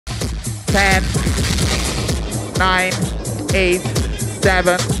10, 9, 8,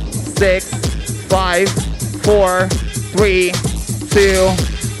 7, 6, 5, 4, 3, 2,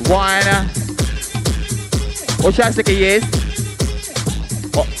 1. Участники есть?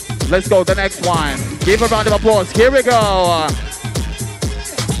 Oh, let's go, the next one. Give a round of applause. Here we go.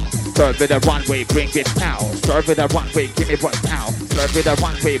 Serve with a runway, bring it now. Serve with a runway, give me one now. Serve with a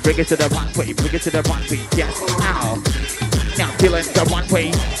runway, bring it to the runway, bring it to the runway. Yes, now. Now feeling the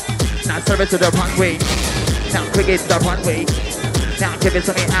runway. Now serve it to the runway. Now bring it to the runway. Now give it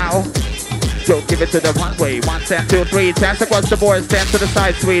to me now. Go give it to the runway. 1, 10, 2, 3. Dance across the board. Stand to the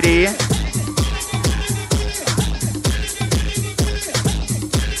side, sweetie.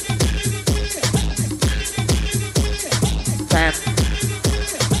 10.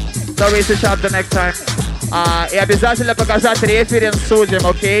 So raise the shot the next time. И обязательно показать референс судьям,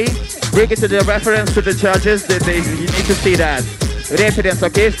 okay? Bring it to the reference to the judges. You need to see that. Референс,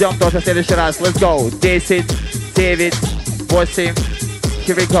 okay? Ждем тоже в следующий раз. Let's go. 10, 9, 8.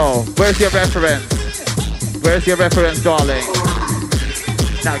 Here we go. Where's your reference? Where's your reference, darling?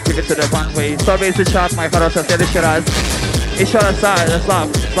 Now give it to the runway. So raise the shot, my хорошая. В следующий раз. Еще раз, слав.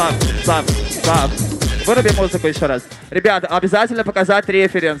 Выруби музыку еще раз. Ребята, обязательно показать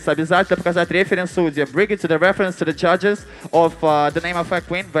референс. Обязательно показать референс судьям. Bring it to the reference to the judges of the name of a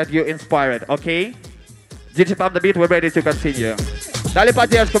queen that you inspired, okay? DJ Pump the beat, we're ready to continue. Дали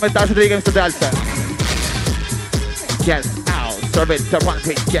поддержку, мы также двигаемся дальше. Yes, ow, serve it, the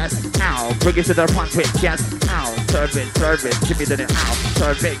runway, yes, ow. Bring it to the runway, yes, ow. Serve it, give me the ow.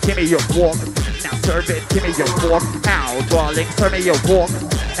 Serve it, give me your walk. Now serve it, give me your walk, ow. Darling, serve me your walk.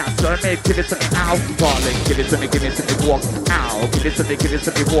 Now serve me, give it to me, ow. Darling, give it to me, walk, ow. Give it to me,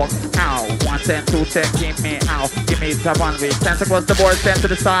 walk, ow. 1, 10, 2, 10, give me, ow. Give me the runway. Stand across the board, stand to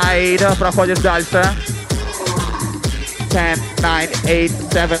the side. Проходишь дальше. 10, 9, 8,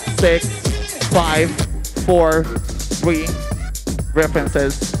 7, 6, 5, 4, 3.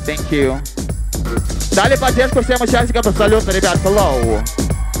 References. Thank you. Дали поддержку всем участникам абсолютно, ребят. Hello.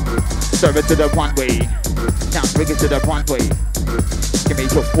 Serve it to the runway. Now bring it to the runway. Give me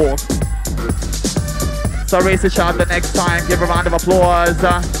your walk. So raise the shot the next time. Give a round of applause.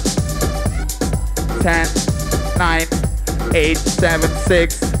 10, 9, 8, 7,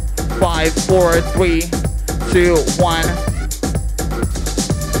 6, 5, 4, 3, 2, 1.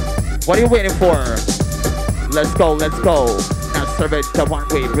 What are you waiting for? Let's go. Now serve it the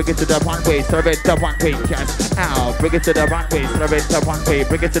runway, bring it to the runway, serve it the runway, yes, ow. Bring it to the runway, serve it the runway,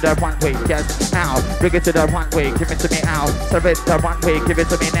 bring it to the runway, yes, ow. Bring it to the runway, give it to me, ow. Serve it the runway, give it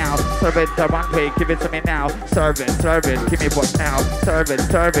to me now. Serve it the runway, give it to me now. Serve it, give me what now. Serve it,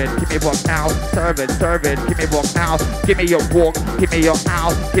 give me what now. Serve it, give me what now. Give me your walk, give me your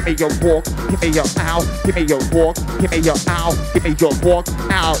ow. Give me your walk, give me your ow. Give me your walk, give me your ow. Give me your walk,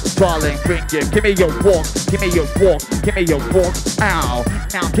 ow. Darling, bring it, give me your walk, give me your walk, give me your walk. Ow,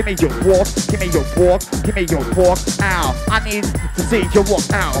 now give me your walk, give me your walk, give me your walk, ow. I need to see your walk,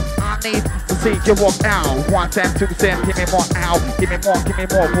 ow. I need to see your walk, ow. 1, 10, 2, 10, give me more, ow. Give me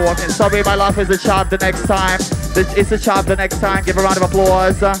more walk. And sorry, my life is a chop the next time. It's a chop the next time. Give a round of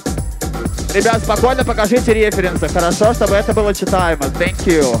applause. Ребят, спокойно покажите референсы. Хорошо, чтобы это было читаемо. Thank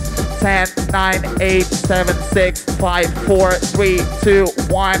you. 10, 9, 8, 7, 6, 5, 4, 3, 2,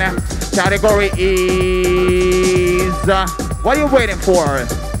 1. Category is... what are you waiting for?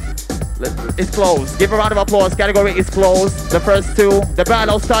 It's closed. Give a round of applause. Category is closed. The first two. The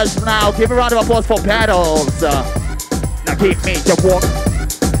battle starts now. Give a round of applause for battles. Now give me the walk.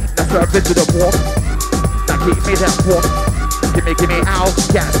 Now serve it to the walk. Now give me that walk. Give me out.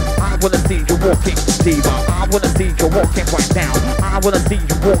 Yes, I wanna see you walking, diva. I wanna see you walking right now. I wanna see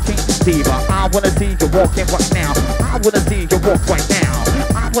you walking, diva. I wanna see you walking right now. I wanna see you walk right now.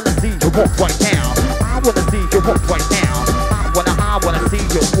 I wanna see you walk right now. I wanna see you walk right now. I wanna see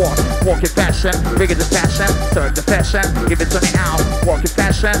you walk in fashion, bring it to fashion, serve the fashion, give it to me now. Walk in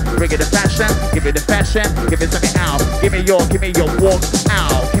fashion, bring it to fashion, give it to fashion, give it to me now. Give me your walk,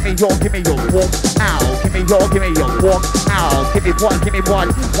 ow. Give me your walk, ow. Give me your walk, ow. Give me one,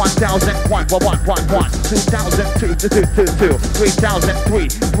 1,000, 1, 2,000, 2, 3,000, 3.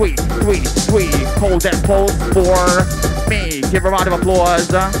 Hold that pose for me. Give a round of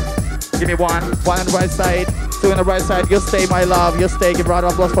applause. Give me one on the right side. 2 on the right side, you stay, my love, you stay. Give a round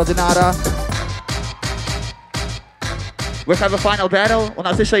of applause for Dinara. We have a final battle. У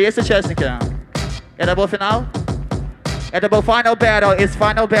нас еще есть участники. Это был финал? Это был final battle. It's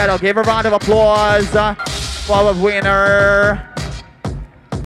final battle. Give a round of applause for the winner.